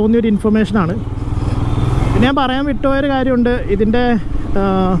പേഴ്സണലി തോന്നിയൊരു ഇൻഫർമേഷനാണ്. പിന്നെ ഞാൻ പറയാൻ വിട്ടുപോയൊരു കാര്യമുണ്ട്. ഇതിൻ്റെ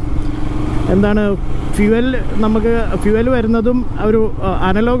ഫ്യൂവൽ വരുന്നതും ഒരു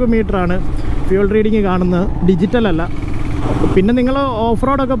അനലോഗ് മീറ്ററാണ് ഫ്യൂവൽ റീഡിങ് കാണുന്നത്, ഡിജിറ്റൽ അല്ല. പിന്നെ നിങ്ങൾ ഓഫ്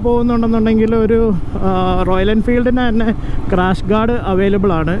റോഡൊക്കെ പോകുന്നുണ്ടെന്നുണ്ടെങ്കിൽ ഒരു റോയൽ എൻഫീൽഡിന് തന്നെ ക്രാഷ് ഗാർഡ്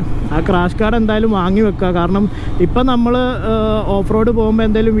അവൈലബിൾ ആണ്. ആ ക്രാഷ് ഗാർഡ് എന്തായാലും വാങ്ങി വെക്കുക. കാരണം ഇപ്പം നമ്മൾ ഓഫ് റോഡ് പോകുമ്പോൾ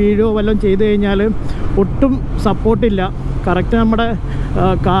എന്തെങ്കിലും വീഴോ വല്ലതും ചെയ്ത് കഴിഞ്ഞാൽ ഒട്ടും സപ്പോർട്ടില്ല. കറക്റ്റ് നമ്മുടെ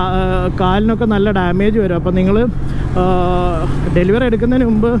കാലിനൊക്കെ നല്ല ഡാമേജ് വരും. അപ്പോൾ നിങ്ങൾ ഡെലിവറി എടുക്കുന്നതിന്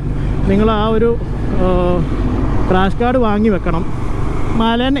മുമ്പ് നിങ്ങൾ ആ ഒരു ക്രാഷ് ഗാർഡ് വാങ്ങി വെക്കണം.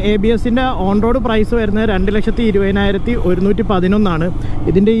 ഹിമാലയൻ ABS-ൻ്റെ ഓൺ റോഡ് പ്രൈസ് വരുന്നത് 2,20,111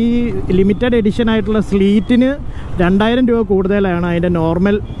 ഇതിൻ്റെ ഈ ലിമിറ്റഡ് എഡിഷൻ ആയിട്ടുള്ള സ്ലീറ്റിന് 2000 രൂപ കൂടുതലാണ് അതിൻ്റെ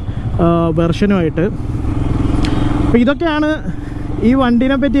നോർമൽ വെർഷനുമായിട്ട്. അപ്പോൾ ഇതൊക്കെയാണ് ഈ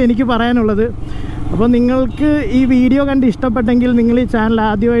വണ്ടീനെ പറ്റി എനിക്ക് പറയാനുള്ളത്. അപ്പോൾ നിങ്ങൾക്ക് ഈ വീഡിയോ കണ്ട് ഇഷ്ടപ്പെട്ടെങ്കിൽ നിങ്ങൾ ഈ ചാനൽ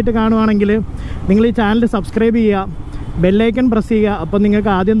ആദ്യമായിട്ട് കാണുവാണെങ്കിൽ നിങ്ങൾ ഈ ചാനൽ സബ്സ്ക്രൈബ് ചെയ്യുക, ബെല്ലൈക്കൺ പ്രസ് ചെയ്യുക. അപ്പോൾ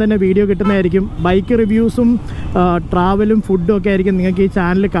നിങ്ങൾക്ക് ആദ്യം തന്നെ വീഡിയോ കിട്ടുന്നതായിരിക്കും. ബൈക്ക് റിവ്യൂസും ട്രാവലും ഫുഡും ഒക്കെ ആയിരിക്കും നിങ്ങൾക്ക് ഈ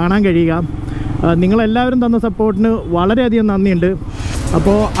ചാനൽ കാണാൻ കഴിയുക. നിങ്ങളെല്ലാവരും തന്ന സപ്പോർട്ടിന് വളരെയധികം നന്ദിയുണ്ട്.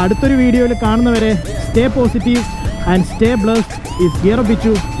 അപ്പോൾ അടുത്തൊരു വീഡിയോയിൽ കാണുന്നവരെ stay positive and stay blessed. Is here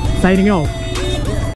Bichu signing off.